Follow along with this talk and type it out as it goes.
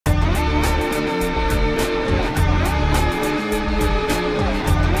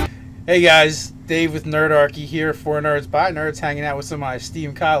Hey guys, Dave with Nerdarchy here for Nerds by Nerds, hanging out with some of my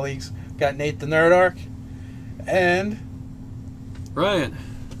esteemed colleagues. Got Nate the Nerdarch and Ryan.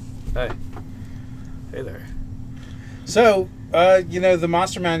 Hey. Hey there. So, the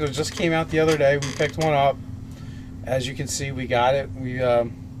Monster Manual just came out the other day. We picked one up. As you can see, we got it.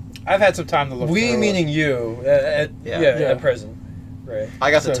 I've had some time to look. We through meaning it. you at present, right?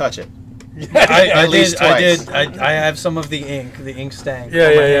 I got to touch it. I least twice. I have some of the ink stank on my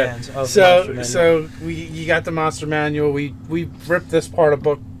hands. Of So you got the Monster Manual. We ripped this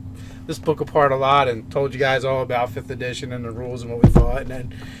book apart a lot and told you guys all about 5th edition and the rules and what we thought. And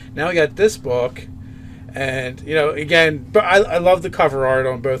then now we got this book, and again, but I love the cover art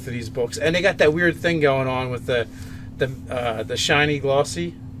on both of these books, and they got that weird thing going on with the shiny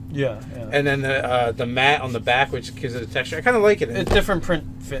glossy. Yeah. And then the matte on the back, which gives it a texture. I kind of like it. It's different print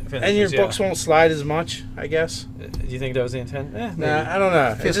finishes. And your books won't slide as much, I guess. Do you think that was the intent? Nah, I don't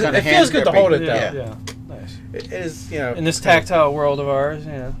know. It feels good to hold it, though. Yeah. Nice. It is, in this tactile world of ours,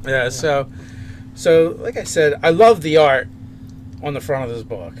 Yeah, so like I said, I love the art on the front of this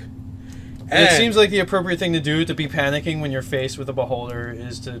book. And it seems like the appropriate thing to do to be panicking when you're faced with a beholder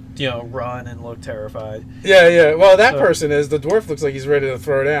is to, run and look terrified. Yeah. Well, that person is. The dwarf looks like he's ready to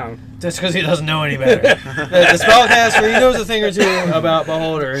throw down. That's because he doesn't know any better. the spellcaster, he knows a thing or two about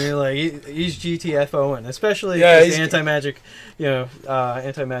beholder, and you're like, he's GTFOing, especially his anti-magic,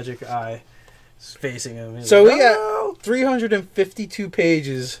 anti-magic eye is facing him. So we got 352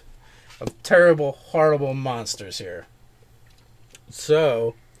 pages of terrible, horrible monsters here.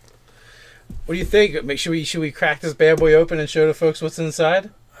 So, what do you think? Should we crack this bad boy open and show the folks what's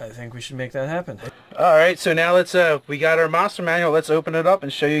inside? I think we should make that happen. All right, so now let's we got our Monster Manual. Let's open it up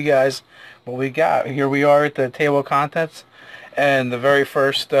and show you guys what we got. Here we are at the table of contents, and the very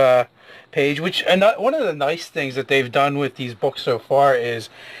first page, which one of the nice things that they've done with these books so far is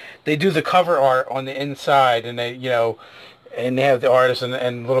they do the cover art on the inside, and they and they have the artist and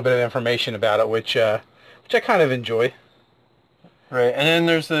a little bit of information about it, which I kind of enjoy. Right, and then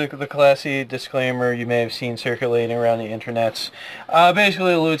there's the classy disclaimer you may have seen circulating around the internets.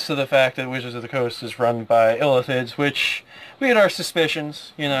 Basically alludes to the fact that Wizards of the Coast is run by illithids, which we had our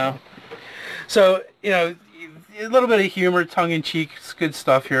suspicions, So, a little bit of humor, tongue-in-cheek, good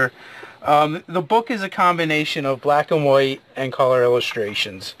stuff here. The book is a combination of black and white and color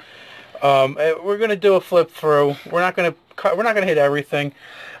illustrations. We're going to do a flip through. We're not going to hit everything.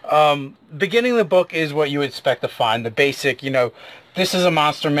 Beginning of the book is what you would expect to find. The basic, this is a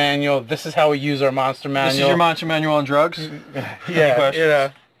monster manual. This is how we use our monster manual. This is your monster manual on drugs?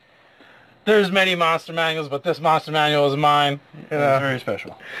 Yeah. There's many monster manuals, but this monster manual is mine. It's very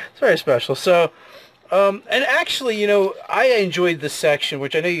special. It's very special. So, and actually, I enjoyed this section,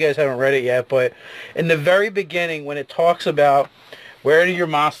 which I know you guys haven't read it yet, but in the very beginning, when it talks about where do your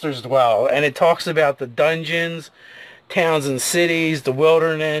monsters dwell, and it talks about the dungeons, towns and cities, the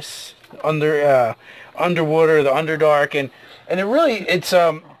wilderness, underwater, the Underdark, and it really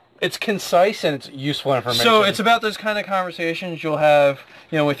it's concise and it's useful information. So it's about those kind of conversations you'll have,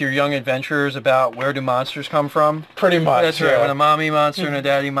 with your young adventurers about where do monsters come from. Pretty much. That's right. When a mommy monster and a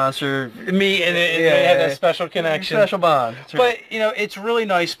daddy monster meet, and they have that special connection, special bond. But it's really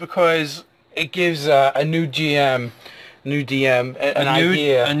nice because it gives a new GM, new DM, an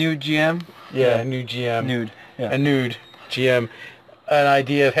idea. A new GM. Yeah, a new GM. Nude. Yeah. A nude GM, an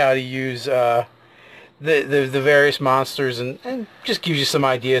idea of how to use the various monsters, and just gives you some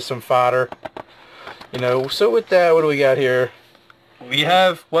ideas, some fodder. So with that, what do we got here? We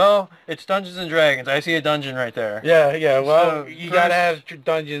have, it's Dungeons and Dragons. I see a dungeon right there. Yeah. Well, you gotta have your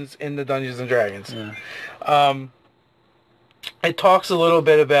dungeons in the Dungeons and Dragons. Yeah. It talks a little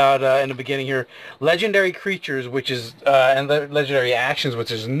bit about in the beginning here, legendary creatures, which is and legendary actions, which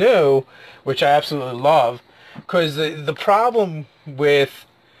is new, which I absolutely love. Because the problem with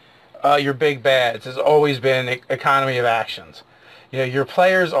your big bads has always been economy of actions. Your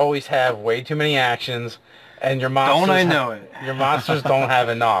players always have way too many actions, and your monsters... Don't I know it? Your monsters don't have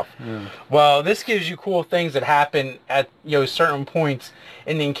enough. Yeah. Well, this gives you cool things that happen at certain points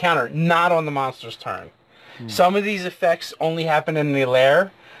in the encounter, not on the monster's turn. Some of these effects only happen in the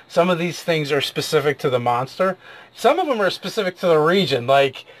lair. Some of these things are specific to the monster. Some of them are specific to the region,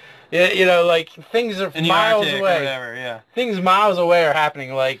 like... like things are in miles Arctic away. Or whatever, yeah. Things miles away are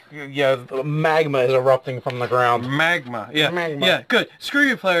happening, like magma is erupting from the ground. Magma, yeah. Magma. Yeah, good. Screw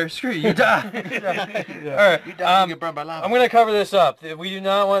you, player. Screw you. You die. Yeah. All right. You die, you get burned by lava. I'm going to cover this up. We do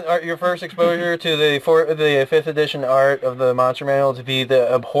not want your first exposure to the 5th edition art of the Monster Manual to be the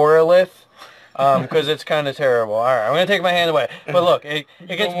abhorrolith. because it's kind of terrible. All right, I'm gonna take my hand away. But look, it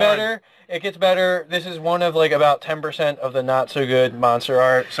gets better. It gets better. This is one of like about 10% of the not so good monster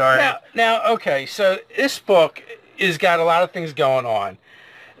art. Sorry. Now, okay, so this book has got a lot of things going on.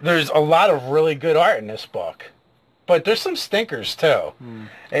 There's a lot of really good art in this book, but there's some stinkers too.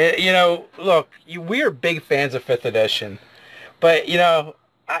 You know, look, we are big fans of 5th edition, but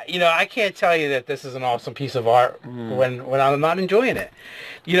I can't tell you that this is an awesome piece of art when I'm not enjoying it.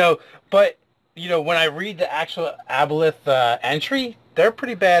 But when I read the actual Aboleth entry, they're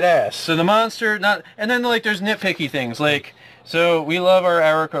pretty badass. So the monster, and then like there's nitpicky things like, so we love our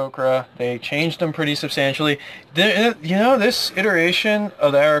Aarakocra. They changed them pretty substantially. This iteration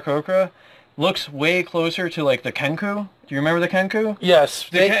of the Aarakocra looks way closer to like the Kenku. Do you remember the Kenku? Yes.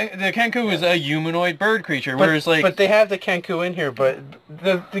 The Kenku is a humanoid bird creature, whereas But they have the Kenku in here, but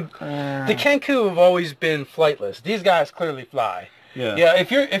the Kenku have always been flightless. These guys clearly fly. Yeah.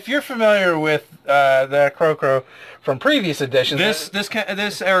 If you're familiar with the Crocro from previous editions, this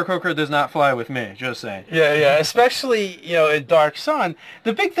Aarakocra does not fly with me. Just saying. Yeah. Especially in Dark Sun,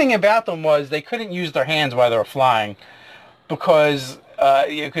 the big thing about them was they couldn't use their hands while they were flying, because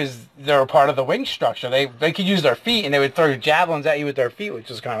they're a part of the wing structure. They could use their feet, and they would throw javelins at you with their feet, which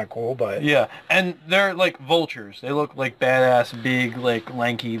is kind of cool. But yeah, and they're like vultures. They look like badass, big, like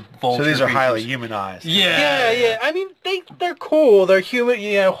lanky vultures. So these are highly humanized. Yeah. I mean, they're cool. They're human,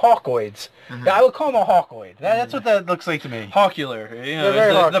 hawkoids. Yeah, I would call them a hawkoid. That's what that looks like to me. Hawkular,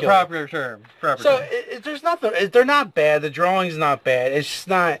 the proper term. There's nothing. They're not bad. The drawing's not bad. It's just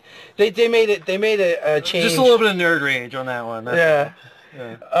not. They made a change. Just a little bit of nerd rage on that one. Yeah.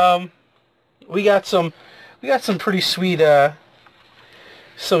 We got some pretty sweet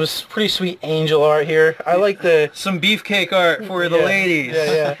angel art here. I like some beefcake art for the ladies.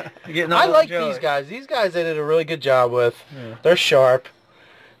 Yeah. I like these guys. These guys they did a really good job with. Yeah. They're sharp.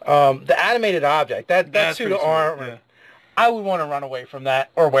 The animated object, that suit of armor, yeah. I would want to run away from that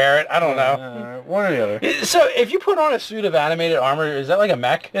or wear it. I don't know. One or the other. So if you put on a suit of animated armor, is that like a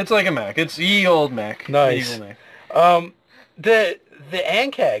mech? It's like a mech. It's ye old mech. Nice. Evil mech. The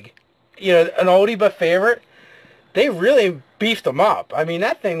Ankeg, an oldie but favorite, they really beefed them up. I mean,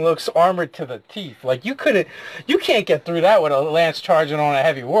 that thing looks armored to the teeth. Like you can't get through that with a lance charging on a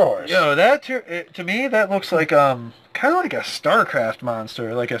heavy warhorse. That to me that looks like kind of like a StarCraft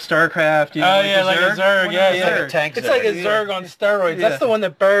monster, like a StarCraft. Like a Zerg. Yeah, it's like a tank. It's like a Zerg on steroids. Yeah. That's the one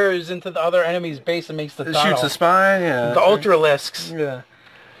that burrows into the other enemy's base and makes the tunnel. Shoots the spine. Yeah. The Ultralisks. Yeah.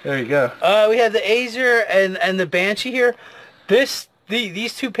 There you go. We have the Aesir and the Banshee here.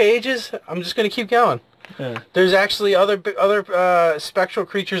 These 2 pages. I'm just gonna keep going. Yeah. There's actually other spectral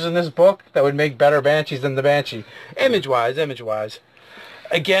creatures in this book that would make better Banshees than the Banshee, image wise.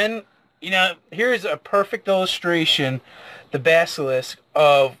 Again, here's a perfect illustration, the Basilisk,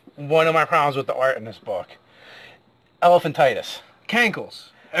 of one of my problems with the art in this book. Elephantitis.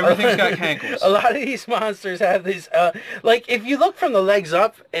 Cankles. Everything's got cankles. A lot of these monsters have these, like, if you look from the legs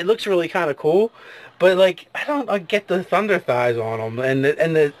up, it looks really kind of cool. But like I don't get the thunder thighs on them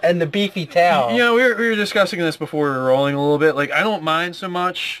and the beefy tail. We were discussing this before we were rolling a little bit. Like I don't mind so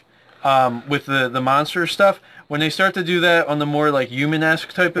much with the monster stuff when they start to do that on the more like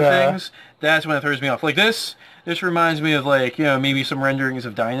human-esque type of things. That's when it throws me off. Like this reminds me of like maybe some renderings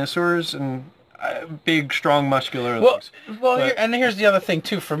of dinosaurs and big, strong, muscular legs. And here's the other thing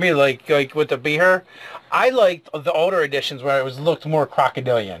too for me. Like with the Beher, I liked the older editions where it looked more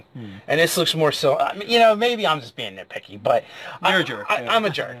crocodilian, and this looks more so. Maybe I'm just being nitpicky, but you're a jerk. I'm a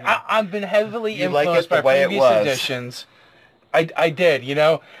jerk. I've been heavily influenced by previous editions. I did.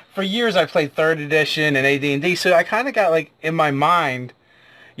 For years I played 3rd edition and AD&D, so I kind of got like in my mind,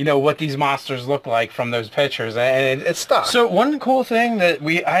 what these monsters look like from those pictures, and it stuck. So one cool thing that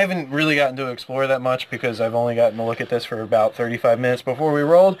I haven't really gotten to explore that much because I've only gotten to look at this for about 35 minutes before we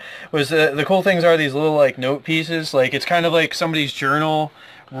rolled, was the cool things are these little like note pieces. Like it's kind of like somebody's journal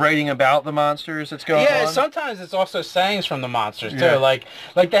writing about the monsters that's going on. Yeah, sometimes it's also sayings from the monsters too. Like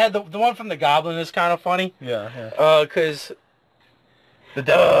they had the one from the Goblin is kind of funny. Yeah. Because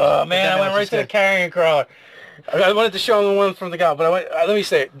I went right to the carrion crawler. I wanted to show them the one from the Goblin, but let me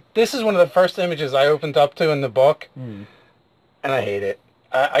say, this is one of the first images I opened up to in the book, and I hate it.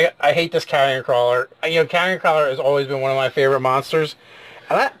 I hate this carrion crawler. Carrion crawler has always been one of my favorite monsters,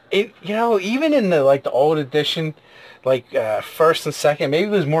 and even in the old edition, first and second, maybe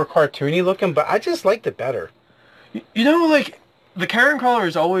it was more cartoony looking, but I just liked it better. The carrion crawler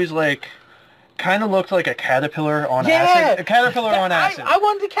is always kind of looked like a caterpillar on acid. A caterpillar on acid. I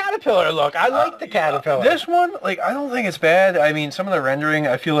wanted the caterpillar look. I like the caterpillar. This one, I don't think it's bad. I mean, some of the rendering,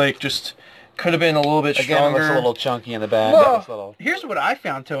 I feel like just could have been a little bit stronger. Again, it looks a little chunky in the back. Well, here's what I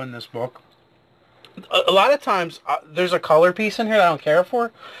found too in this book. a lot of times there's a color piece in here that I don't care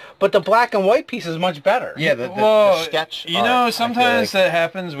for, but the black and white piece is much better. Yeah, the sketch. You know, art, sometimes like. that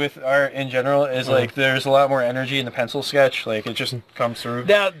happens with art in general. Is like there's a lot more energy in the pencil sketch. Like it just comes through.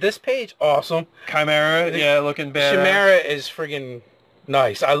 Now this page, awesome. Chimera, yeah, looking bad. Chimera is friggin'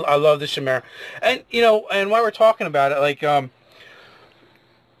 nice. I love the Chimera, and you know, and while we're talking about it, like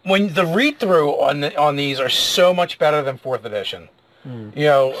when the read through on these are so much better than 4th edition. You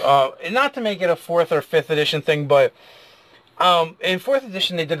know, and not to make it a 4th or 5th edition thing, but in 4th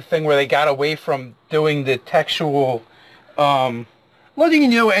edition they did a thing where they got away from doing the textual letting you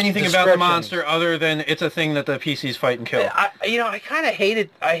know anything about the description. monster other than it's a thing that the PCs fight and kill. I kind of hate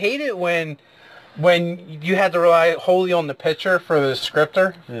it. I hate it when you had to rely wholly on the picture for the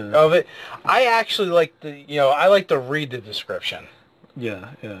descriptor of it. I actually like I like to read the description.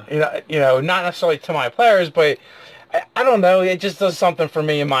 Yeah, yeah. You know, not necessarily to my players, but I don't know. It just does something for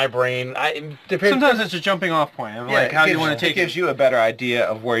me in my brain. Sometimes it's a jumping off point of like how you want to take it. Gives you a better idea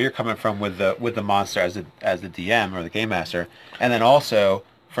of where you're coming from with the monster as the DM or the game master, and then also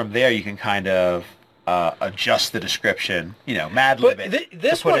from there you can kind of adjust the description. You know, Mad Lib it.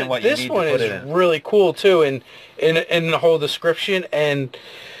 This one is really cool too, in the whole description and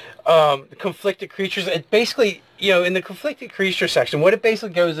conflicted creatures. It basically, you know, in the conflicted creature section, what it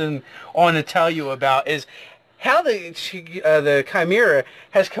basically goes on to tell you about is how the Chimera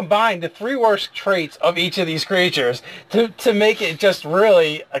has combined the 3 worst traits of each of these creatures to make it just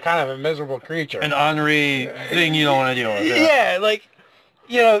really a kind of a miserable creature. An ornery thing you don't want to deal with. Yeah, like,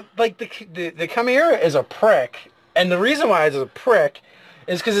 you know, like the Chimera is a prick, and the reason why it's a prick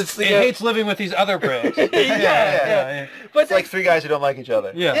is because it hates living with these other pricks. yeah. But it's like 3 guys who don't like each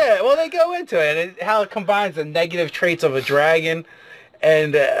other. Yeah, well, they go into it, and how it combines the negative traits of a dragon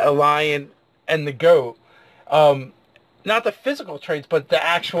and a lion and the goat. Not the physical traits, but the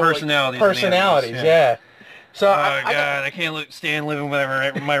actual personalities. Yeah. So I can't stand living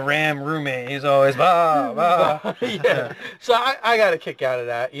with my ram roommate. He's always bah. Yeah. So I got a kick out of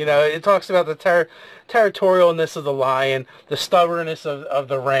that. You know, it talks about the territorialness of the lion, the stubbornness of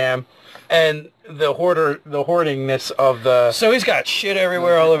the ram, and the hoardingness of the. So he's got shit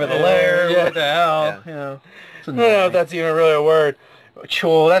everywhere, all over the lair. Yeah. What the hell? Yeah. You know. I don't know if that's even really a word.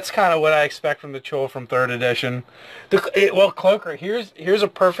 Chul, that's kind of what I expect from the Chul from 3rd edition. Cloaker, here's a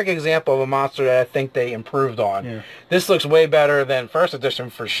perfect example of a monster that I think they improved on. Yeah. This looks way better than 1st edition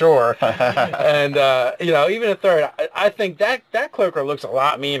for sure. And, you know, even in 3rd, I think that Cloaker looks a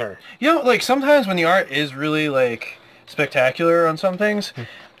lot meaner. You know, like, sometimes when the art is really, like, spectacular on some things,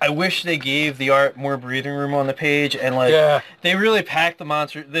 I wish they gave the art more breathing room on the page, and like they really packed the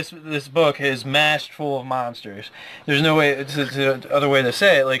monster. This book is mashed full of monsters. There's no way, it's other way to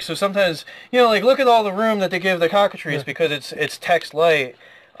say it. Like, so sometimes, you know, like, look at all the room that they give the cockatrice because it's text light,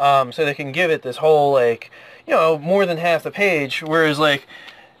 so they can give it this whole, like, you know, more than half the page. Whereas like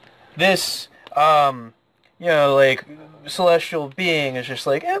this, you know, like, celestial being is just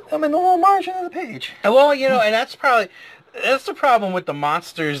like, I'm in the little margin of the page. Well, you know, and that's the problem with the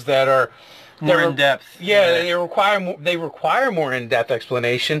monsters that are more in depth. Yeah, they require more in depth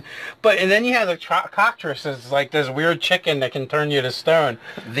explanation. And then you have the cockatrice is like this weird chicken that can turn you to stone.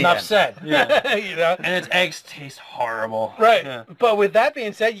 Enough said. Yeah. You know, and its eggs taste horrible. Right. Yeah. But with that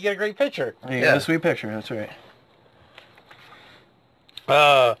being said, you get a great picture. You get a sweet picture. That's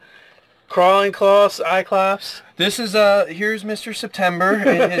right. Crawling claws, Cyclops. This is here's Mr. September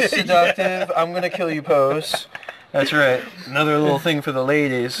in his seductive I'm gonna kill you pose. That's right. Another little thing for the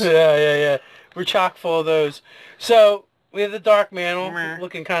ladies. Yeah. We're chock full of those. So we have the Dark Mantle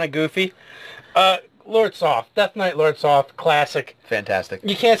looking kind of goofy. Lord Soth, Death Knight Lord Soth, classic. Fantastic.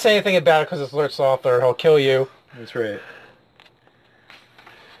 You can't say anything about it because it's Lord Soth or he'll kill you. That's right.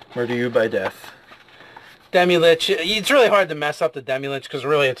 Murder you by death. Demi-Lich. It's really hard to mess up the Demi-Lich because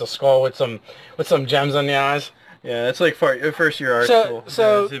really it's a skull with some gems on the eyes. Yeah, it's like first year art school.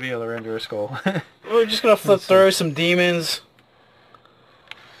 So to be able to render a skull. We're just gonna flip through some demons.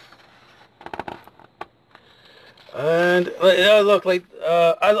 And look, like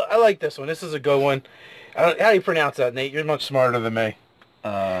I like this one. This is a good one. How do you pronounce that, Nate? You're much smarter than me.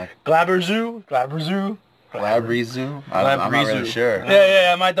 Glabrezu. Glabrizu? I'm not really sure.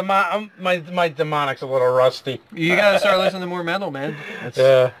 Yeah. My demonic's a little rusty. You gotta start listening to more metal, man.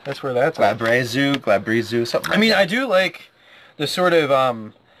 That's where that's at. Glabrizu, something. I mean, I do like the sort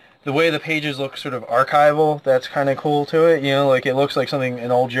of the way the pages look, sort of archival. That's kind of cool to it. You know, like it looks like something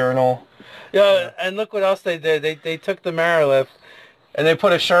an old journal. Yeah, and look what else they did. They took the Marilith and they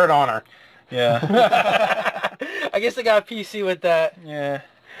put a shirt on her. Yeah. I guess they got PC with that. Yeah.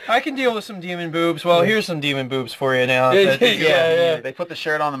 I can deal with some demon boobs. Well, here's some demon boobs for you now. Yeah. They put the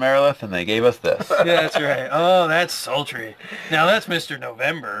shirt on the Merilith and they gave us this. Yeah, that's right. Oh, that's sultry. Now that's Mr.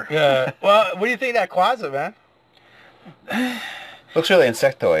 November. Yeah. Well, what do you think of that closet, man? Looks really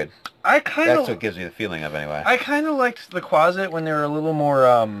insectoid. That's what gives me the feeling of anyway. I kind of liked the closet when they were a little more,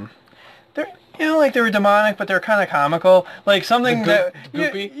 like they were demonic, but they're kind of comical. Like something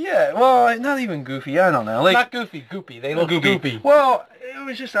goopy? Yeah, well, not even goofy. I don't know. Like not goofy, goopy. They look goopy. Well, it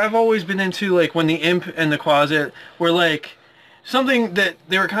was just, I've always been into, like, when the imp and the closet were, like, something that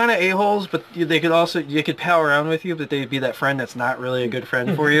they were kind of a-holes, but they could pal around with you, but they'd be that friend that's not really a good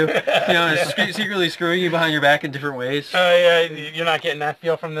friend for you. Secretly screwing you behind your back in different ways. Oh, yeah, you're not getting that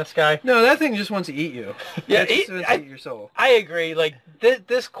feel from this guy? No, that thing just wants to eat you. Yeah, it wants to eat your soul. I agree. Like,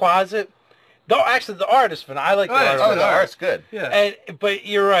 this closet... Actually, the art is fun. I like the art. Oh, the art's good. Yeah. But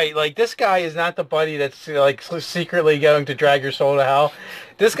you're right. Like, this guy is not the buddy that's, like, secretly going to drag your soul to hell.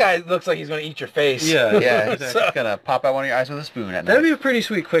 This guy looks like he's going to eat your face. Yeah. Yeah, he's going to pop out one of your eyes with a spoon at night. That'd be a pretty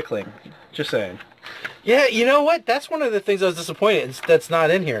sweet quickling. Just saying. Yeah, you know what? That's one of the things I was disappointed in, that's not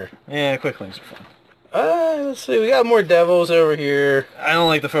in here. Yeah, quicklings are fun. Let's see. We got more devils over here. I don't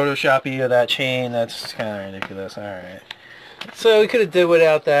like the Photoshoppy of that chain. That's kind of ridiculous. All right. So we could have did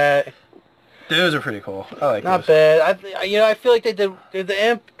without that. Those are pretty cool. I like not those. bad. I feel like they did the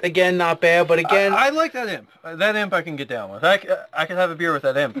imp again. Not bad, but again, I like that imp. That imp I can get down with. I could have a beer with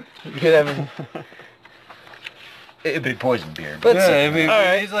that imp. You could have. It'd be poison beer. Let's see. All All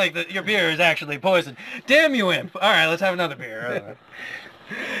right. He's like, your beer is actually poison. Damn you, imp. All right, let's have another beer.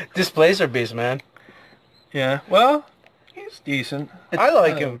 This Blazer Beast, man. Yeah. Well, he's decent. I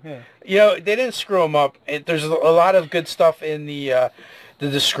like him. Yeah. They didn't screw him up. There's a lot of good stuff in the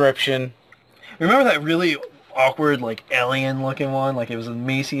description. Remember that really awkward, like, alien-looking one? Like, it was an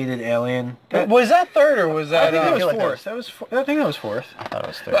emaciated alien. Was that third or was that... I think that was fourth. I think that was fourth. I thought it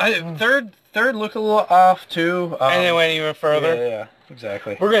was third. Third looked a little off, too. And it went even further. Yeah,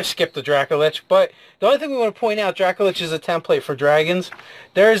 exactly. We're going to skip the Dracolich, but the only thing we want to point out, Dracolich is a template for dragons.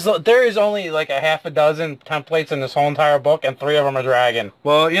 There is only like a half a dozen templates in this whole entire book, and 3 of them are dragon.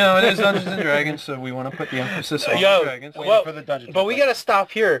 Well, it is Dungeons and Dragons, so we want to put the emphasis on dragons. Well, for the dungeon but we got to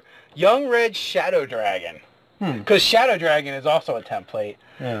stop here. Young Red Shadow Dragon. Because Shadow Dragon is also a template.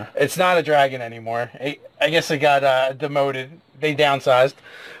 Yeah. It's not a dragon anymore. I guess it got demoted. They downsized.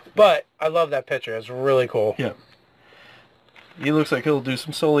 But I love that picture. It's really cool. Yeah. He looks like he'll do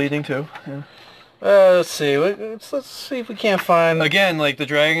some soul eating too. Yeah. Let's see. Let's see if we can't find... Again, like the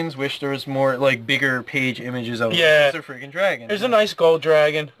dragons, wish there was more, like, bigger page images of them. Yeah. It's a freaking dragon. There's a nice gold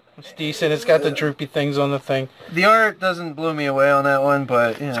dragon. It's decent. It's got the droopy things on the thing. The art doesn't blow me away on that one,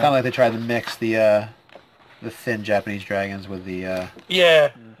 but, It's kind of like they tried to mix the thin Japanese dragons with the...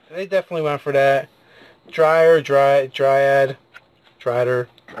 Yeah. They definitely went for that. Dryad. Drider.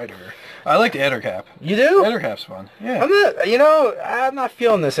 I like the Ettercap. You do? Ettercap's fun. Yeah. I'm not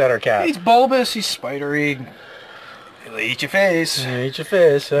feeling this Ettercap. He's bulbous, he's spidery. He'll eat your face. Eat your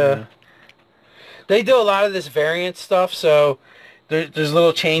face. They do a lot of this variant stuff, so there's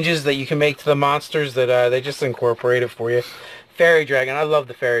little changes that you can make to the monsters that they just incorporate it for you. Fairy Dragon. I love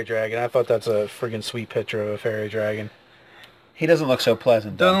the Fairy Dragon. I thought that's a friggin' sweet picture of a Fairy Dragon. He doesn't look so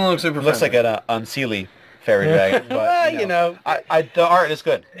pleasant, though. Doesn't look super Looks like an unseely fairy dragon. But, the art is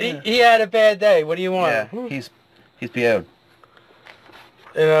good. He had a bad day. What do you want? Yeah, he's PO'd.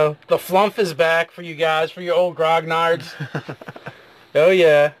 The flump is back for you guys, for your old grognards. Oh,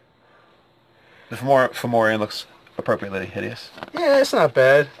 yeah. The Fomorian looks appropriately hideous. Yeah, it's not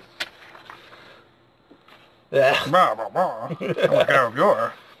bad. Yeah.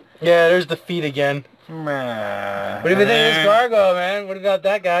 Yeah, there's the feet again. What do you think of this gargoyle, man? What about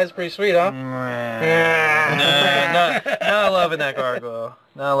that guy? It's pretty sweet, huh? Not loving that gargoyle.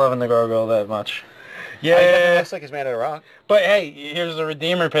 Not loving the gargoyle that much. Yeah. It looks like he's made out of rock. But hey, here's the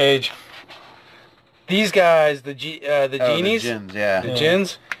Redeemer page. These guys, the genies, the djinns, yeah. The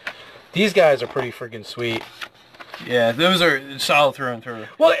djinns, these guys are pretty freaking sweet. Yeah, those are solid through and through.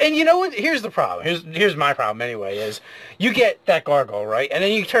 Well, and you know what? Here's the problem. Here's my problem anyway, is you get that gargoyle, right? And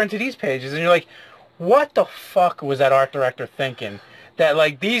then you turn to these pages and you're like, what the fuck was that art director thinking? That,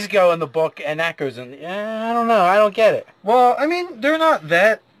 like, these go in the book and that goes in... I don't know. I don't get it. Well, I mean, they're not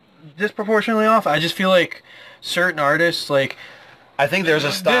that disproportionately off. I just feel like certain artists, like... I think there's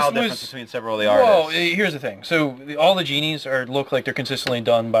a style difference between several of the artists. Well, here's the thing. So all the genies look like they're consistently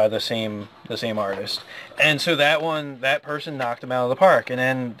done by the same artist. And so that person knocked them out of the park. And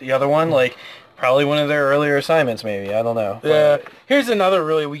then the other one, like... Probably one of their earlier assignments, maybe. I don't know. Yeah. Here's another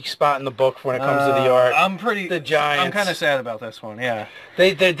really weak spot in the book when it comes to the art. The Giants. I'm kind of sad about this one, yeah.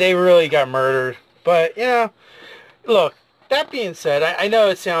 They really got murdered. But, look, that being said, I know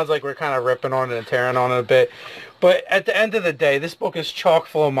it sounds like we're kind of ripping on it and tearing on it a bit, but at the end of the day, this book is chock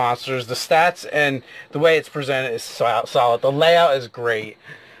full of monsters. The stats and the way it's presented is solid. The layout is great.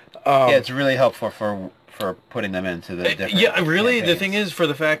 Yeah, it's really helpful for putting them into the different really, campaigns. the thing is, for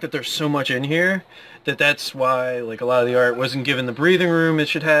the fact that there's so much in here, that's why, like, a lot of the art wasn't given the breathing room it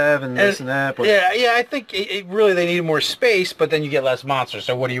should have, and this and that. But yeah, I think it really, they needed more space, but then you get less monsters,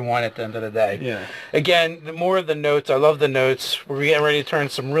 so what do you want at the end of the day? Yeah. Again, the more of the notes, I love the notes. We're getting ready to turn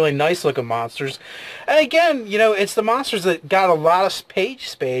some really nice looking monsters. And again, you know, it's the monsters that got a lot of page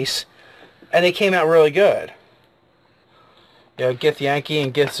space, and they came out really good. You know, Gith Yankee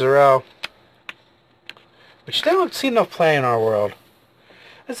and Gith Zarel, which they don't see enough play in our world.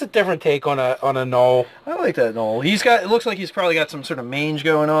 That's a different take on a gnoll. I like that gnoll. It looks like he's probably got some sort of mange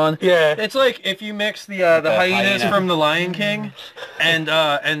going on. Yeah. It's like if you mix the hyenas from the Lion King and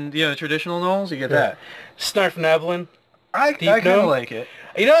you know, traditional gnolls, you get that. Snarf Neblin. I kind of like it.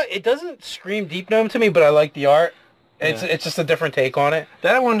 You know, it doesn't scream Deep Gnome to me, but I like the art. It's just a different take on it.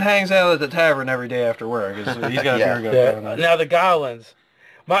 That one hangs out at the tavern every day after work. He's got a beer going on. Now the goblins.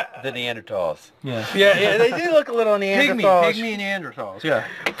 The Neanderthals. Yeah. Yeah, they do look a little Neanderthals. Pygmy Neanderthals, yeah.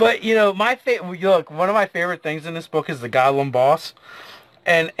 But, you know, one of my favorite things in this book is the goblin boss.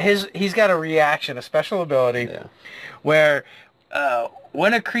 And he's got a reaction, a special ability, where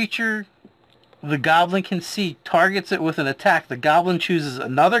when a creature the goblin can see targets it with an attack, the goblin chooses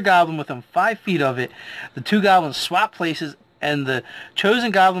another goblin within 5 feet of it. The two goblins swap places, and the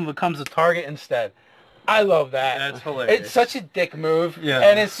chosen goblin becomes the target instead. I love that. That's hilarious. It's such a dick move,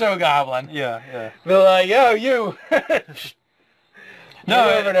 and it's so goblin. Yeah. They're like, yo, you. No,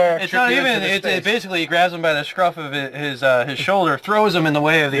 over there. It's not even. It basically he grabs him by the scruff of his shoulder, throws him in the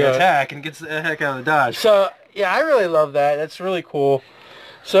way of the attack, and gets the heck out of the dodge. So yeah, I really love that. That's really cool.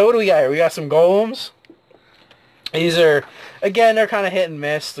 So what do we got here? We got some golems. These are, again, they're kind of hit and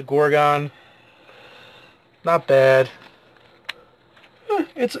miss. The Gorgon, not bad.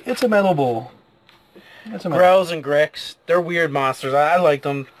 It's a metal bowl. Grells and Grix, they're weird monsters. I like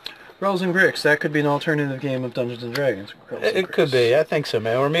them. Grells and Grix, that could be an alternative game of Dungeons and Dragons. It could be, I think so,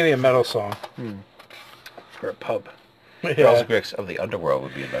 man. Or maybe a metal song. Or a pub. Grells and Grix of the Underworld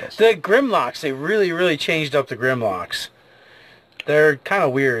would be a metal song. The Grimlocks, they really, really changed up the Grimlocks. They're kind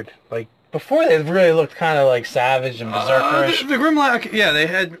of weird. Like, before they really looked kind of like savage and berserkerish. The Grimlock, yeah, they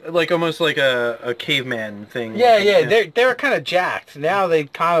had like almost like a caveman thing. Yeah. They were kind of jacked. Now they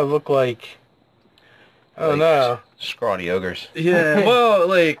kind of look like, I don't know. Scrawny ogres. Yeah, well,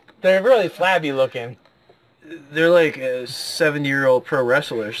 like, they're really flabby looking. They're like 70-year-old pro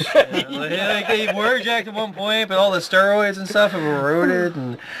wrestlers. Like they were jacked at one point, but all the steroids and stuff have eroded.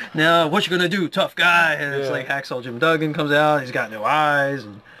 And now, what you gonna do, tough guy? And it's like Hacksaw Jim Duggan comes out. He's got no eyes.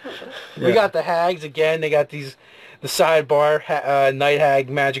 And we got the hags again. They got the sidebar night hag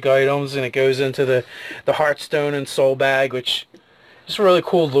magic items, and it goes into the Heartstone and Soul Bag, which is really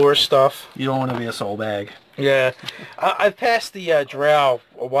cool lore stuff. You don't want to be a soul bag. Yeah, I passed the Drow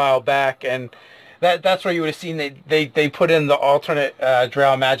a while back, and that's where you would have seen they put in the alternate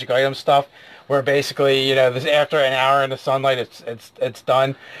Drow magic item stuff, where basically, you know, after an hour in the sunlight, it's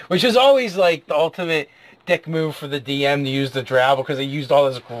done, which is always like the ultimate dick move for the DM to use the Drow, because they used all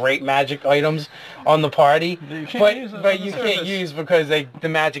those great magic items on the party, but you can't use because the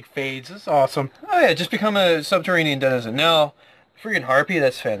magic fades. It's awesome. Oh yeah, just become a subterranean denizen. Now, freaking Harpy,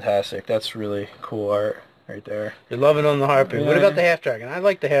 that's fantastic. That's really cool art. Right there. You're loving on the Harpy. Yeah. What about the Half-Dragon? I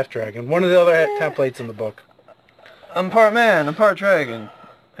like the Half-Dragon. One of the other templates in the book. I'm part man, I'm part dragon.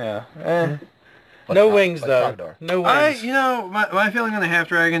 Yeah. No wings, though. No wings. You know, my feeling on the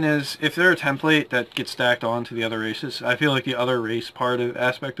Half-Dragon is, if they're a template that gets stacked on to the other races, I feel like the other race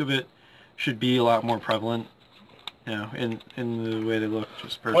aspect of it should be a lot more prevalent, you know, in the way they look,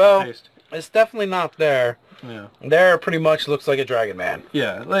 just personal taste. It's definitely not there. Yeah. There pretty much looks like a Dragon Man.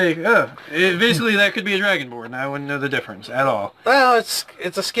 Yeah, like, basically that could be a Dragonborn, and I wouldn't know the difference at all. Well,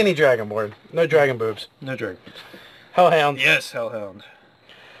 it's a skinny Dragonborn. No dragon boobs. No dragon boobs. Hellhound. Yes, Hellhound.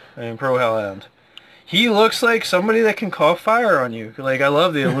 I am pro Hellhound. He looks like somebody that can call fire on you. Like, I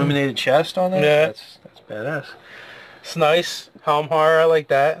love the illuminated chest on that. Yeah. That's badass. It's nice. Helm horror, I like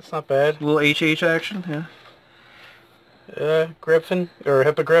that. It's not bad. A little HH action, yeah. Griffin, or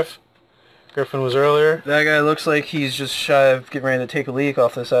Hippogriff. Griffin was earlier. That guy looks like he's just shy of getting ready to take a leak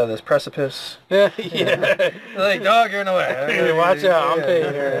off the side of this precipice. Yeah. Like, dog, you're in the way. Watch out, I'm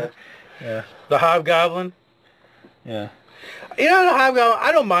paying here. Yeah. The Hobgoblin. Yeah. You know, the Hobgoblin,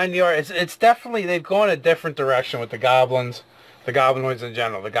 I don't mind the art. It's definitely, they've gone a different direction with the goblins. The goblinoids in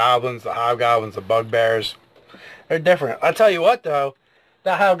general. The goblins, the hobgoblins, the bugbears. They're different. I'll tell you what, though.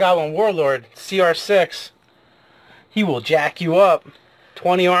 That Hobgoblin Warlord, CR6. He will jack you up.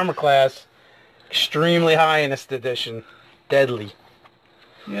 20 armor class. Extremely high in this edition. Deadly.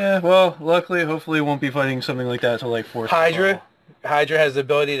 Yeah, well, luckily, hopefully won't be fighting something like that till like 4th. Hydra. Hydra has the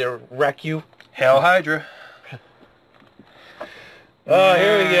ability to wreck you. Hail Hydra. Oh,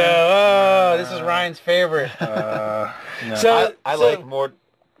 here we go. Oh, this is Ryan's favorite. No. So I like more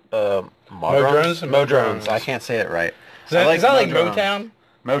Modrones? Modrones. I can't say it right. Is that like Modrones. Motown?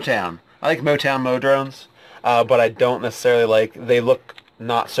 Motown. I like Motown Modrones, but I don't necessarily like. They look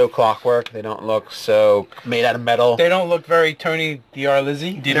not so clockwork. They don't look so made out of metal. They don't look very Tony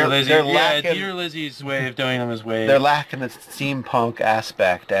Dieter-Lizzy. They're lacking, Dieter-Lizzy's way of doing them is way. They're lacking the steampunk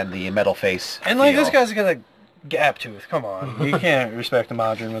aspect and the metal face. And like feel. this guy's got a gap tooth. Come on, you can't respect a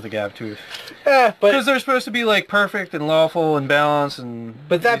Modron with a gap tooth. Yeah, but Because they're supposed to be like perfect and lawful and balanced and.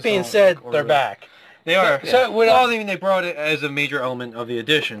 but that these being don't said, look they're orderly. back. They are. So what well, else- I mean, they brought it as a major element of the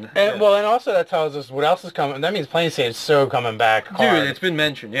edition. And well, and also that tells us what else is coming. That means Plain Sage is so coming back hard. Dude, it's been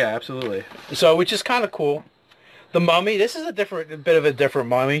mentioned. Yeah, absolutely. So which is kind of cool. The Mummy. This is a bit of a different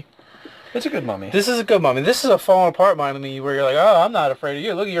Mummy. It's a good mummy. This is a good Mummy. This is a falling apart Mummy where you're like, oh, I'm not afraid of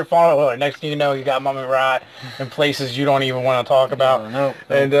you. Look at your falling apart. Next thing you know, you got Mummy Rot in places you don't even want to talk about. No.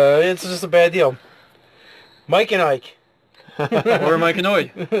 And it's just a bad deal. Mike and Ike. Or Mike and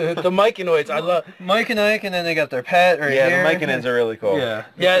Oid. The Myconoids. I love. Mike and Ike, and then they got their pet right Yeah, here. the Myconans are really cool. Yeah.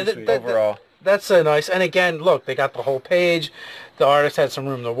 Yeah, It's sweet. Overall. That's so nice. And again, look, they got the whole page. The artist had some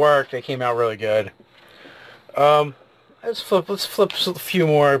room to work. They came out really good. Let's flip a few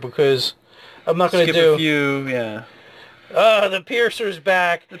more because I'm not going to Skip do. a few, yeah. The Piercer's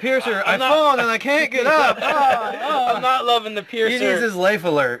back. The Piercer, I'm I've not- fallen and I can't get up. I'm not loving the He Piercer. needs his life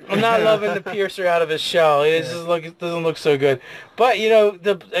alert. I'm not loving the Piercer out of his shell. It doesn't look so good. But you know,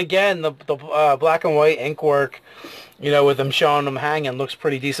 the black and white ink work, you know, with them showing them hanging looks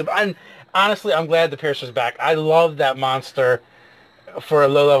pretty decent. And honestly, I'm glad the Piercer's back. I love that monster for a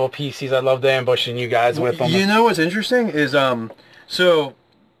low-level PCs. I love the ambushing you guys with them. You know what's interesting is so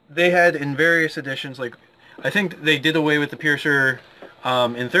they had in various editions, like I think they did away with the Piercer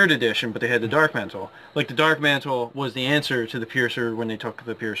in 3rd edition, but they had the Dark Mantle. Like the Dark Mantle was the answer to the Piercer when they took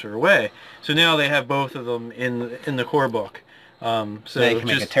the Piercer away. So now they have both of them in the core book. So they can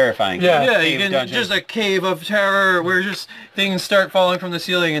make just, a terrifying Yeah. yeah, cave you can dungeon. just a cave of terror where just things start falling from the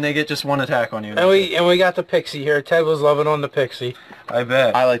ceiling and they get just one attack on you. And we got the Pixie here. Ted was loving on the Pixie. I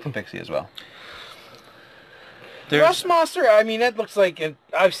bet. I like the Pixie as well. There's- Rust Monster, I mean, that looks like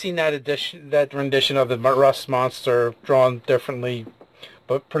I've seen that rendition of the Rust Monster drawn differently,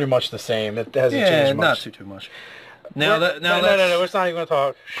 but pretty much the same. It hasn't changed much. not too much. Now no, it's not even going to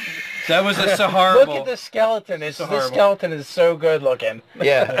talk. that was a horrible. Look at the skeleton. This horrible. skeleton is so good looking.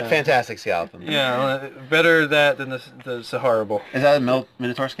 Yeah, fantastic skeleton. Yeah, better that than the horrible. Is that a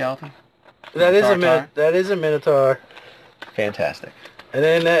Minotaur skeleton? That is Minotaur? a Minotaur. Fantastic. And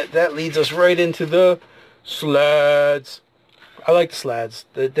then that leads us right into the sleds. I like the sleds.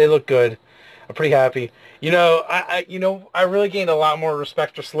 They look good. I'm pretty happy. You know, I really gained a lot more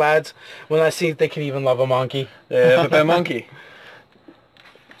respect for sleds when I see if they can even love a monkey. They have a pet monkey.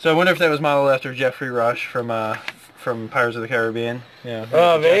 So I wonder if that was modeled after Jeffrey Rush from Pirates of the Caribbean. Yeah.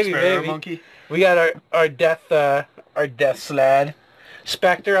 Oh, the Jack maybe, Sparrow maybe. monkey. We got our death sled.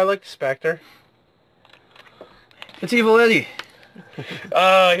 Spectre. I like the Spectre. It's Evil Eddie.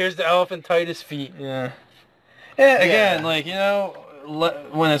 Oh, here's the elephantitis feet. Yeah. Yeah. Again, Yeah.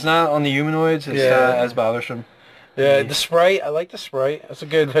 like when it's not on the humanoids, it's Yeah. not as bothersome. Yeah, the Sprite. I like the Sprite. That's a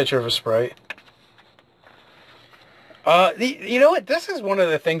good picture of a Sprite. You know what? This is one of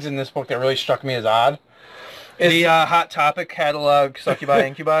the things in this book that really struck me as odd. The Hot Topic catalog, Succubi,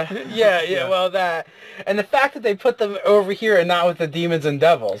 Incubi. Yeah, well, that. And the fact that they put them over here and not with the demons and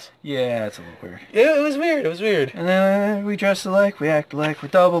devils. Yeah, it's a little weird. It was weird. And then we dress alike, we act alike, we're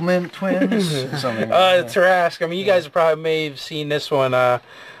double mint twins. Something like that. Tarask. I mean, you guys may have seen this one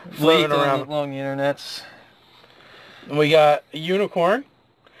floating Leaked around. along the internets. And we got a unicorn.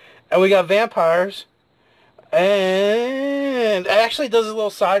 And we got vampires. And it actually does a little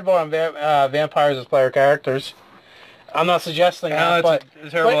sidebar on vampires as player characters. I'm not suggesting that, It's a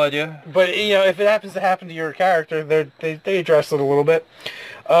terrible idea. But you know, if it happens to happen to your character, they address it a little bit.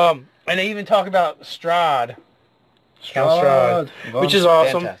 And they even talk about Strahd. Strahd, which is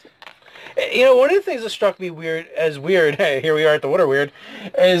awesome. Fantastic. You know, one of the things that struck me weird, hey, here we are at the Water Weird,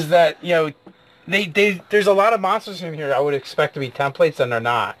 is that, you know, there's a lot of monsters in here I would expect to be templates, and they're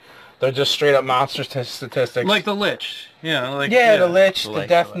not. They're just straight up monster statistics. Like the Lich. Yeah, the Lich, the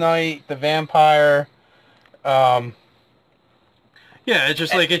Death Lich. Knight, the Vampire. Yeah, it's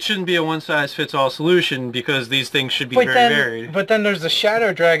just like it shouldn't be a one-size-fits-all solution because these things should be varied. But then there's the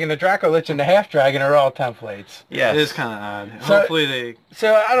Shadow Dragon, the Draco Lich, and the Half Dragon are all templates. Yeah, it is kind of odd. So, hopefully they...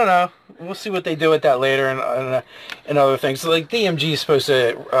 So, I don't know. We'll see what they do with that later and other things. So, like, DMG is supposed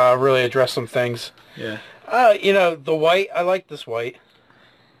to really address some things. Yeah. You know, the white, I like this white.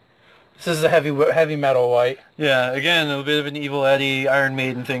 This is a heavy metal white. Yeah, again, a bit of an Evil Eddie, Iron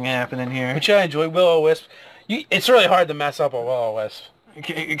Maiden thing happening here. Which I enjoy. Will-O-Wisp. It's really hard to mess up a Will-O-Wisp.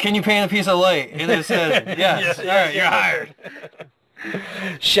 Can you paint a piece of light in his head? Yes. All right, you're hired.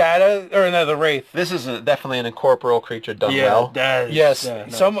 Shadow, or no, the Wraith. This is definitely an incorporeal creature done well. Yes. Yeah,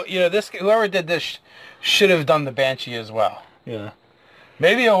 nice. Whoever did this should have done the Banshee as well. Yeah.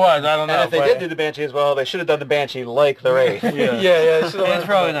 Maybe it was. I don't know. And if they did do the Banshee as well, they should have done the Banshee like the Wraith. yeah. It's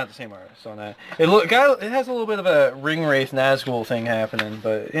probably not the same artist on that. It has a little bit of a Ring Wraith Nazgul thing happening,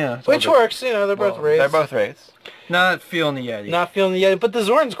 but yeah. Which works. You know, they're both Wraiths. They're both Wraiths. Not feeling the Yeti. But the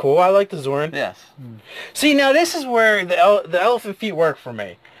Zorn's cool. I like the Zorn. Yes. See, now this is where the elephant feet work for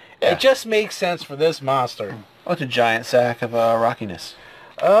me. Yeah. It just makes sense for this monster. Oh, it's a giant sack of rockiness.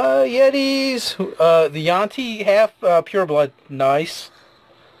 Yetis. The Yanti half pureblood. Nice.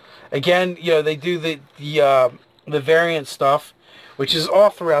 Again, you know, they do the variant stuff, which is all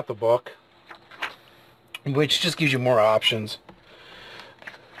throughout the book, which just gives you more options.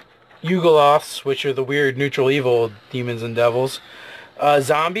 Yugoloths, which are the weird neutral evil demons and devils.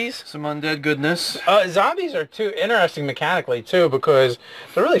 Zombies. Some undead goodness. Zombies are too interesting mechanically, too, because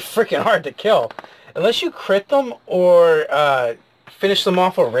they're really freaking hard to kill. Unless you crit them or finish them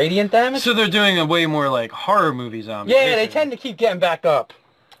off with radiant damage. So they're doing a way more like horror movie zombies. Yeah, they tend to keep getting back up.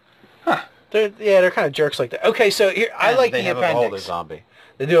 Huh. They're kind of jerks like that. Okay, so here I like the appendix. They have a beholder zombie.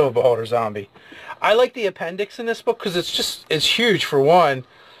 They do have a beholder zombie. I like the appendix in this book because it's huge for one,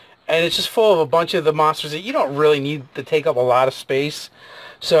 and it's just full of a bunch of the monsters that you don't really need to take up a lot of space.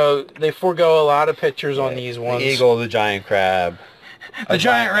 So they forego a lot of pictures on these ones. The eagle, the giant crab. The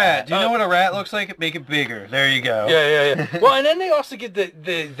giant rat. Do you know what a rat looks like? Make it bigger. There you go. Yeah. Well, and then they also get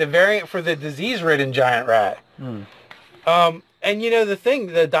the variant for the disease-ridden giant rat. And you know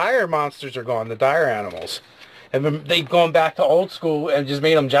the dire monsters are gone, the dire animals. And they've gone back to old school and just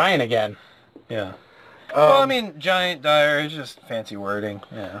made them giant again. Yeah. Well, I mean, giant dire is just fancy wording.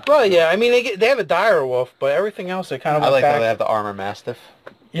 Yeah. Well, yeah. I mean, they have a dire wolf, but everything else they kind of. I like how they have the armor mastiff.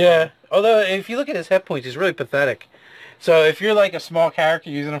 Yeah. Although if you look at his hit points, he's really pathetic. So if you're like a small character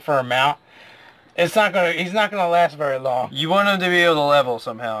using him for a mount, he's not gonna last very long. You want him to be able to level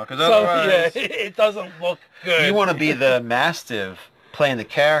somehow, because otherwise, it doesn't look good. You want to be the mastiff playing the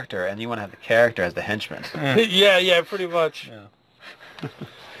character, and you want to have the character as the henchman. Yeah, pretty much. Yeah.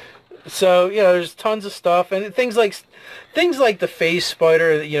 So there's tons of stuff, and things like the face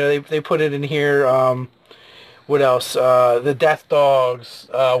spider. You know, they put it in here. What else? The death dogs,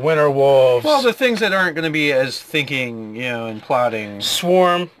 winter wolves. Well, the things that aren't going to be as thinking, and plotting.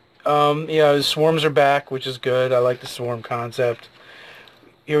 Swarm. Swarms are back, which is good. I like the swarm concept.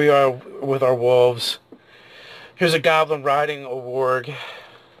 Here we are with our wolves. Here's a goblin riding a warg.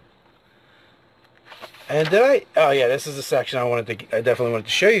 And this is the section I definitely wanted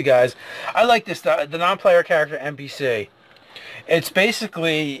to show you guys. I like this, the non-player character NPC. It's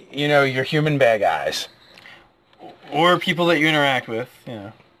basically, your human bad guys. Or people that you interact with,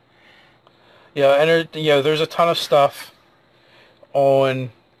 and there's a ton of stuff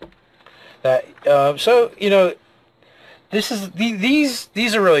on that.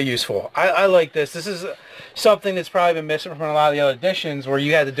 These are really useful. I like this. This is something that's probably been missing from a lot of the other editions where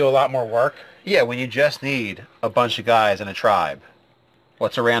you had to do a lot more work. Yeah, when you just need a bunch of guys in a tribe.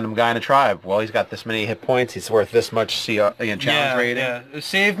 What's a random guy in a tribe? Well, he's got this many hit points. He's worth this much challenge rating. Yeah.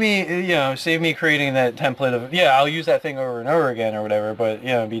 Save me creating that template of I'll use that thing over and over again or whatever. But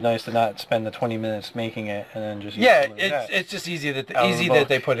it'd be nice to not spend the 20 minutes making it and then just it's just easy that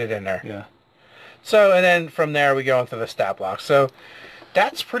they put it in there. Yeah. So and then from there we go into the stat block. So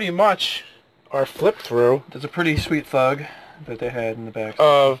that's pretty much our flip through. There's a pretty sweet thug that they had in the back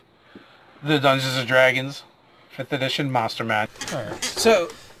of the Dungeons and Dragons 5th edition monster manual. All right.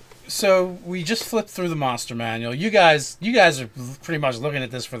 So we just flipped through the monster manual. You guys are pretty much looking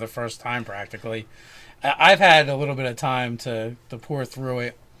at this for the first time practically. I've had a little bit of time to pour through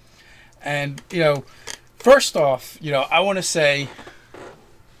it. And, first off, I want to say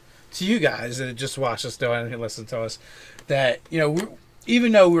to you guys that just watch us do and listen to us that,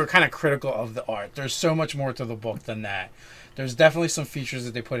 even though we were kind of critical of the art, there's so much more to the book than that. There's definitely some features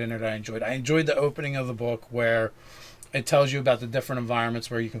that they put in there that I enjoyed. I enjoyed the opening of the book where it tells you about the different environments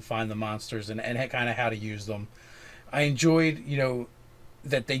where you can find the monsters and kind of how to use them. I enjoyed,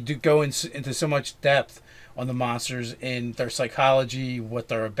 that they do go into so much depth on the monsters in their psychology, what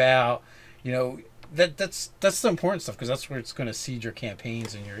they're about. You know, that's the important stuff, because that's where it's going to seed your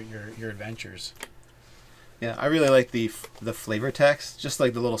campaigns and your adventures. Yeah, I really like the flavor text, just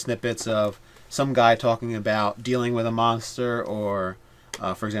like the little snippets of some guy talking about dealing with a monster, or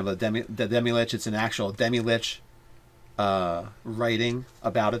for example, the demi-lich. It's an actual demi-lich writing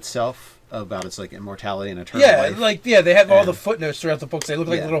about itself, about its like immortality and eternal life. They have all the footnotes throughout the books. They look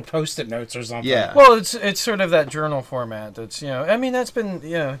like little Post-it notes or something. Yeah. Well, it's sort of that journal format. That's I mean, that's been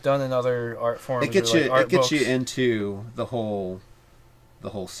done in other art forms. It gets you into the whole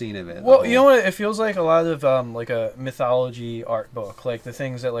scene of it. Well, you know what? It feels like a lot of like a mythology art book, like the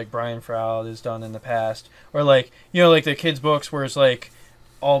things that like Brian Froud has done in the past, or like like the kids' books where it's like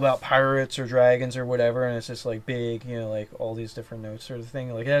all about pirates or dragons or whatever, and it's just like big, like all these different notes sort of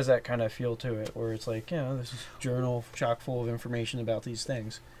thing. Like it has that kind of feel to it, where it's like this is journal chock full of information about these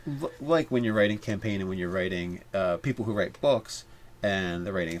things. Like when you're writing campaign and when you're writing people who write books and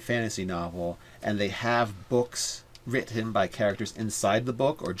they're writing a fantasy novel and they have books written by characters inside the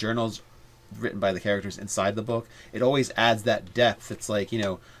book, or journals written by the characters inside the book, it always adds that depth. It's like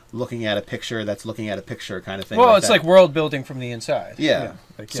looking at a picture that's looking at a picture kind of thing. Well, it's like world building from the inside. Yeah.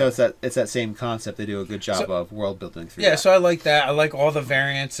 So it's that same concept. They do a good job of world building through that. So I like that. I like all the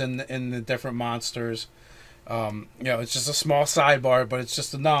variants in the different monsters. It's just a small sidebar, but it's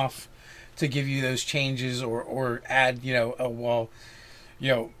just enough to give you those changes or add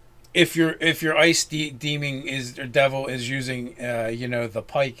if your ice demon or devil is using the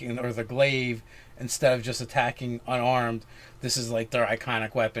pike or the glaive instead of just attacking unarmed, this is like their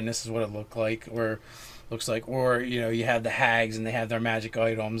iconic weapon. This is what it looks like. Or you have the hags and they have their magic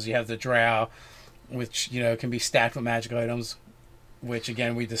items. You have the drow, which can be stacked with magic items, which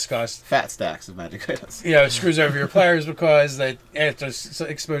again we discussed. Fat stacks of magic items. It screws over your players because after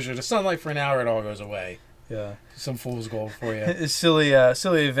exposure to sunlight for an hour, it all goes away. Yeah, some fool's gold for you. It's silly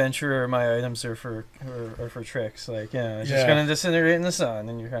adventurer. My items are for tricks. Like it's just gonna disintegrate in the sun,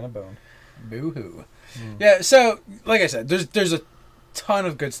 and you're kind of boned. Boo-hoo. Yeah, so like I said, there's a ton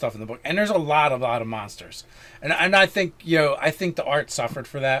of good stuff in the book, and there's a lot of monsters, and I think the art suffered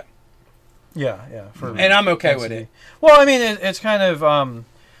for that. Yeah. And I'm okay with it. Well, I mean, it's kind of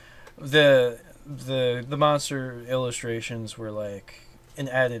the monster illustrations were like an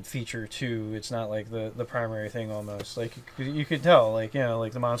added feature too. It's not like the primary thing almost. Like you could tell, like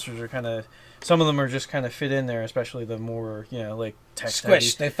like the monsters are kind of, some of them are just kind of fit in there, especially the more like text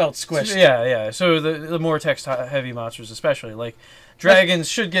squished. Heavy. They felt squished. Yeah. So the more text heavy monsters, especially like dragons,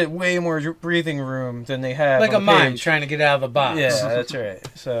 should get way more breathing room than they have. Like a mime trying to get out of the box. Yeah, that's right.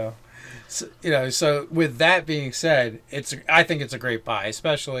 So so with that being said, I think it's a great buy,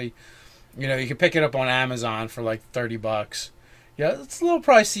 especially you can pick it up on Amazon for like $30. Yeah, it's a little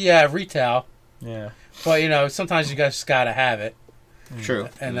pricey retail. Yeah. But sometimes you guys just gotta have it. True.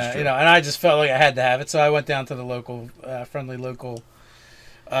 And and I just felt like I had to have it, so I went down to the local friendly local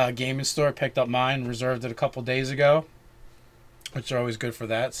gaming store, picked up mine, reserved it a couple days ago, which are always good for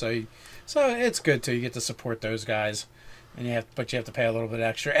that. So it's good too. You get to support those guys, and you have to pay a little bit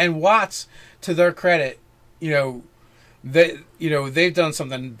extra. And Watts, to their credit, they've done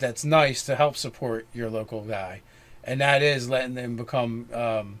something that's nice to help support your local guy. And that is letting them become,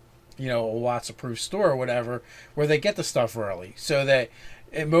 a Watts-approved store or whatever, where they get the stuff early, so that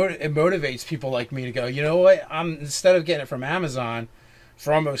it motivates people like me to go, you know what, instead of getting it from Amazon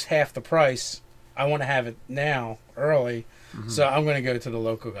for almost half the price, I want to have it now, early, so I'm going to go to the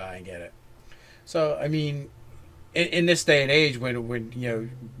local guy and get it. So, I mean, in this day and age,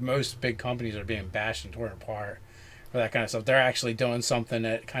 when most big companies are being bashed and torn apart for that kind of stuff, they're actually doing something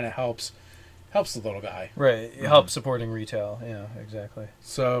that kind of helps the little guy. Right. It helps supporting retail. Yeah, exactly.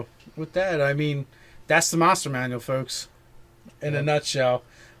 So, with that, I mean, that's the Monster Manual, folks. In a nutshell.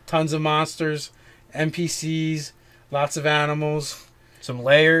 Tons of monsters, NPCs, lots of animals. Some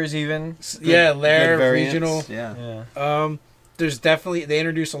layers, even. Layer, regional. Yeah. There's definitely, they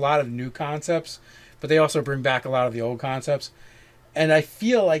introduce a lot of new concepts, but they also bring back a lot of the old concepts. And I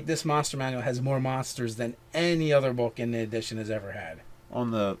feel like this Monster Manual has more monsters than any other book in the edition has ever had. On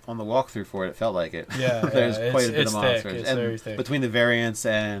the walkthrough for it felt like it. Yeah, there's quite a bit of monsters. It's very thick. Between the variants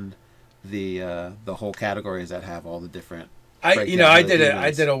and the whole categories that have all the different. I did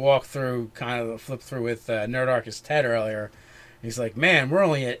a walkthrough, kind of a flip through with Nerdarchy Ted earlier, He's like, man, we're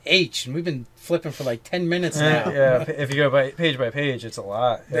only at H, and we've been flipping for like 10 minutes now. Yeah, if you go by page, it's a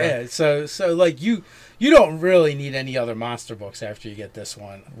lot. Yeah, so like you don't really need any other monster books after you get this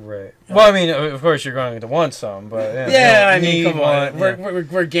one. Right. Well, I mean, of course you're going to want some, but I mean, come on,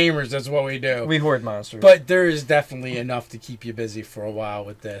 we're gamers. That's what we do. We hoard monsters. But there is definitely enough to keep you busy for a while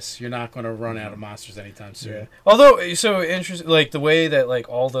with this. You're not going to run out of monsters anytime soon. Yeah. Although, so interesting, like the way that like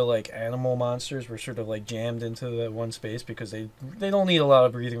all the like animal monsters were sort of like jammed into that one space because they don't need a lot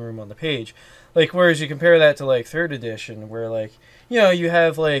of breathing room on the page. Like, whereas you compare that to like 3rd edition, where like you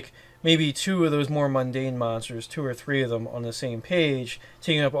have like maybe 2 of those more mundane monsters, 2 or 3 of them on the same page,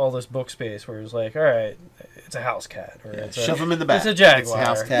 taking up all this book space. Where it's like, all right, it's a house cat, or shove them in the back. It's a jaguar. It's a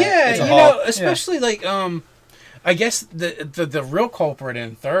house cat. Yeah, especially like I guess the real culprit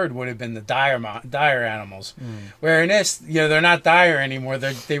in 3rd would have been the dire animals, where in this, they're not dire anymore.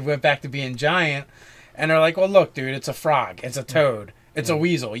 They went back to being giant, and they're like, well, look, dude, it's a frog, it's a toad, it's a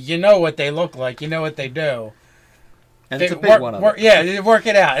weasel. You know what they look like, you know what they do. And it's a big one of them. Yeah, work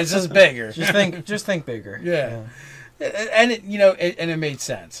it out. It's just bigger. just think bigger. Yeah. And it made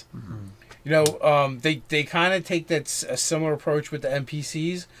sense. Mm-hmm. They kind of take a similar approach with the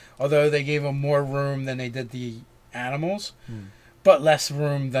NPCs, although they gave them more room than they did the animals, but less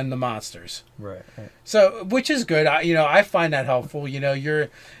room than the monsters. Right. So, which is good. I find that helpful. You're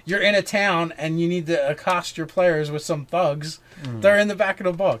in a town and you need to accost your players with some thugs. They're in the back of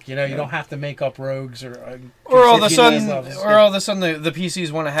the book. You don't have to make up rogues or all of a sudden the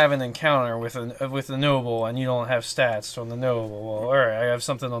PCs want to have an encounter with the noble, and you don't have stats on the noble. Well, all right, I have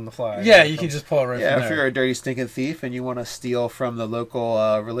something on the fly. Yeah, you can just pull it right from there. If you're a dirty stinking thief and you want to steal from the local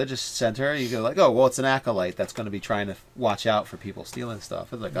religious center, you go like, oh, well, it's an acolyte that's going to be trying to watch out for people stealing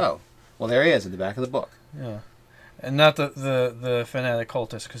stuff. It's like, oh, well, there he is in the back of the book. Yeah. And not the fanatic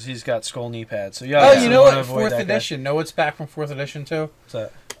cultist, because he's got skull knee pads. So you know what? 4th edition. Know what's back from 4th edition too?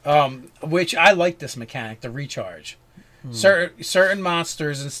 What's that? Which I like this mechanic, the recharge. Certain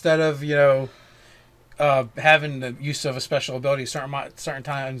monsters, instead of having the use of a special ability certain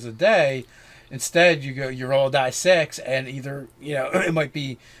times a day, instead you roll a die 6, and either it might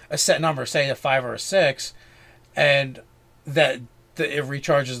be a set number, say a 5 or a 6, and it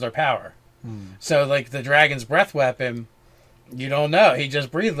recharges their power. So, like the dragon's breath weapon, you don't know. He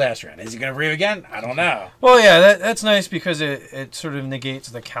just breathed last round. Is he going to breathe again? I don't know. Well, yeah, that's nice because it sort of negates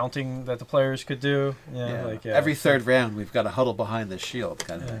the counting that the players could do. Every 3rd round, we've got to huddle behind the shield,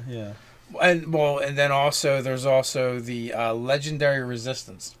 kind of. Yeah. And then also there's also the legendary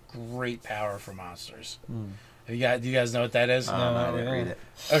resistance. Great power for monsters. Do you guys know what that is? No, I didn't read it.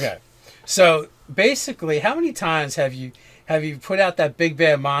 Okay, so basically, how many times have you put out that big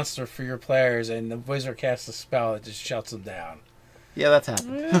bad monster for your players, and the wizard casts a spell that just shuts them down? Yeah, that's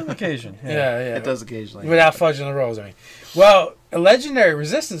happened. On occasion. Yeah. It does occasionally. Without fudging the rolls, I mean. Well, a legendary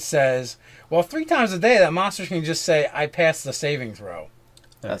resistance says, 3 times a day that monster can just say, I passed the saving throw.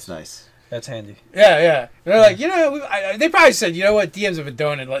 That's nice. That's handy. Yeah. They're like, they probably said, you know what, DMs have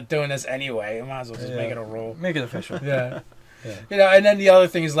been doing this anyway. We might as well just make it a rule. Make it official. Yeah. And then the other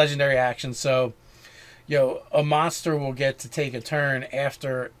thing is legendary action. So, a monster will get to take a turn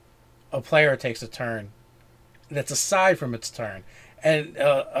after a player takes a turn that's aside from its turn. And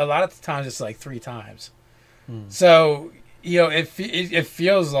a lot of the times it's like 3 times. So, it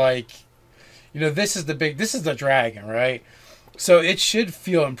feels like, this is the dragon, right? So it should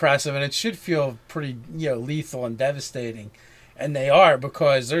feel impressive, and it should feel pretty, lethal and devastating. And they are,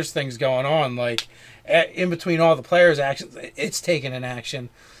 because there's things going on, like in between all the players' actions, it's taking an action.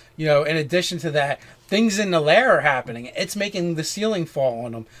 In addition to that, things in the lair are happening. It's making the ceiling fall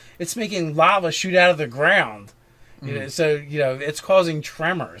on them. It's making lava shoot out of the ground. So it's causing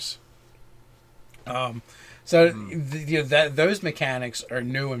tremors. Those mechanics are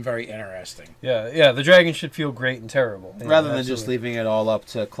new and very interesting. Yeah. The dragon should feel great and terrible. Rather than just leaving it all up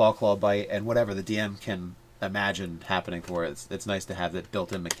to claw, bite, and whatever the DM can imagine happening for it. It's nice to have that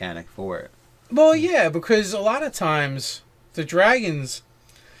built-in mechanic for it. Well, yeah, because a lot of times the dragons...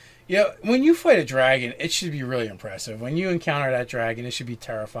 when you fight a dragon, it should be really impressive. When you encounter that dragon, it should be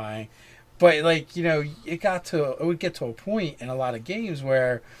terrifying. But, it would get to a point in a lot of games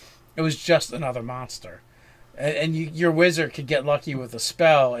where it was just another monster. And your wizard could get lucky with a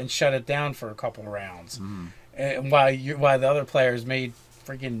spell and shut it down for a couple rounds. And while the other players made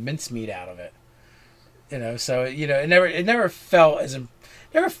freaking mincemeat out of it. So, it never felt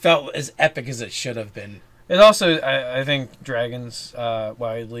as epic as it should have been. It also, I think, dragons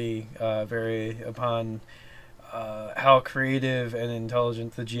widely vary upon how creative and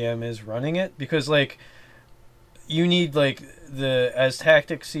intelligent the GM is running it, because you need like as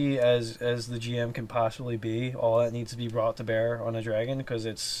tacticsy as the GM can possibly be. All that needs to be brought to bear on a dragon because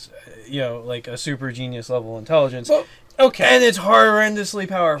it's like a super genius level intelligence. Well, okay, and it's horrendously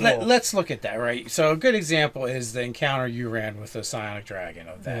powerful. Let's look at that, right? So a good example is the encounter you ran with the psionic dragon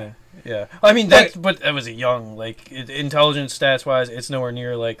of that. Yeah. I mean but that was a young intelligence stats wise. It's nowhere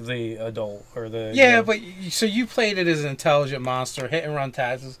near like the adult or the. Yeah, but so you played it as an intelligent monster, hit and run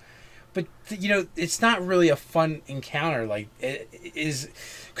taxes. But it's not really a fun encounter. Like it is,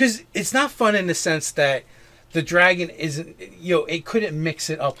 because it's not fun in the sense that the dragon isn't. It couldn't mix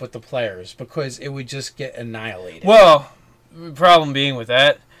it up with the players because it would just get annihilated. Well, the problem being with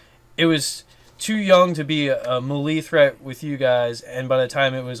that, it was too young to be a melee threat with you guys, and by the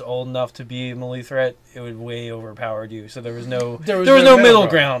time it was old enough to be a melee threat, it would way overpowered you. So there was no middle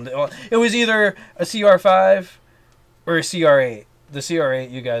ground. It was either a CR5 or a CR8. The CR8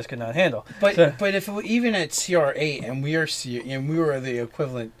 you guys could not handle. But if even at CR8 and we were the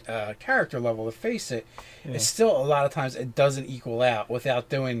equivalent character level to face it, it's still a lot of times it doesn't equal out without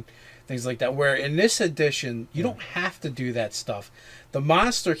doing things like that. Where in this edition you don't have to do that stuff. The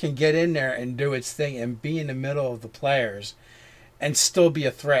monster can get in there and do its thing and be in the middle of the players, and still be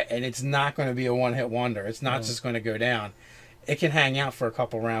a threat. And it's not going to be a one-hit wonder. It's not just going to go down. It can hang out for a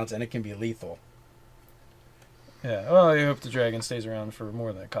couple rounds and it can be lethal. Yeah, well, I hope the dragon stays around for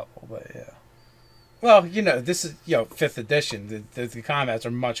more than a couple, but yeah. Well, this is 5th edition. The combats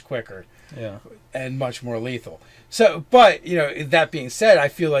are much quicker, and much more lethal. So, but that being said, I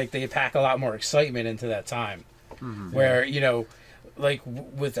feel like they pack a lot more excitement into that time, where like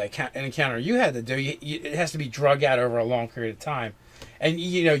with an encounter you had to do, it has to be drug out over a long period of time, and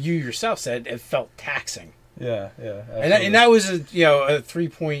you yourself said it felt taxing. Yeah. And that was a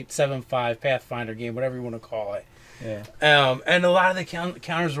 3.75 Pathfinder game, whatever you want to call it. Yeah. And a lot of the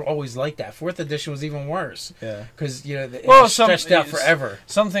counters were always like that. 4th edition was even worse. Yeah. Because it was stretched out forever.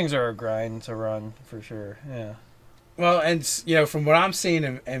 Some things are a grind to run for sure. Yeah. Well, and from what I'm seeing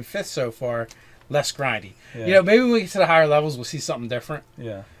in 5th so far, less grindy. Yeah. Maybe when we get to the higher levels, we'll see something different.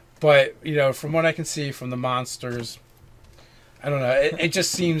 Yeah. But from what I can see from the monsters, I don't know. It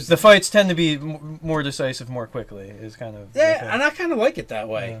just seems the fights tend to be more decisive more quickly. Is kind of and I kind of like it that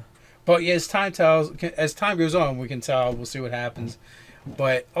way. Yeah. But as time goes on, we can tell. We'll see what happens.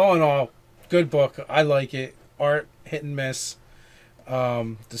 But all in all, good book. I like it. Art hit and miss.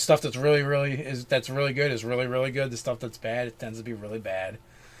 The stuff that's really good is really, really good. The stuff that's bad, it tends to be really bad.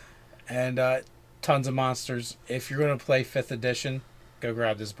 And tons of monsters. If you're going to play 5th edition, go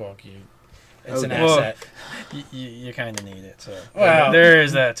grab this book. It's an asset. You kind of need it. So there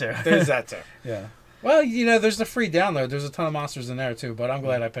is that too. There's that too. Yeah. Well, there's the free download. There's a ton of monsters in there too. But I'm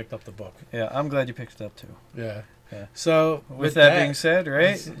glad I picked up the book. Yeah, I'm glad you picked it up too. Yeah. Yeah. So with that being said,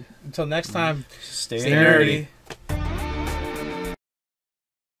 right? Until next time, stay nerdy.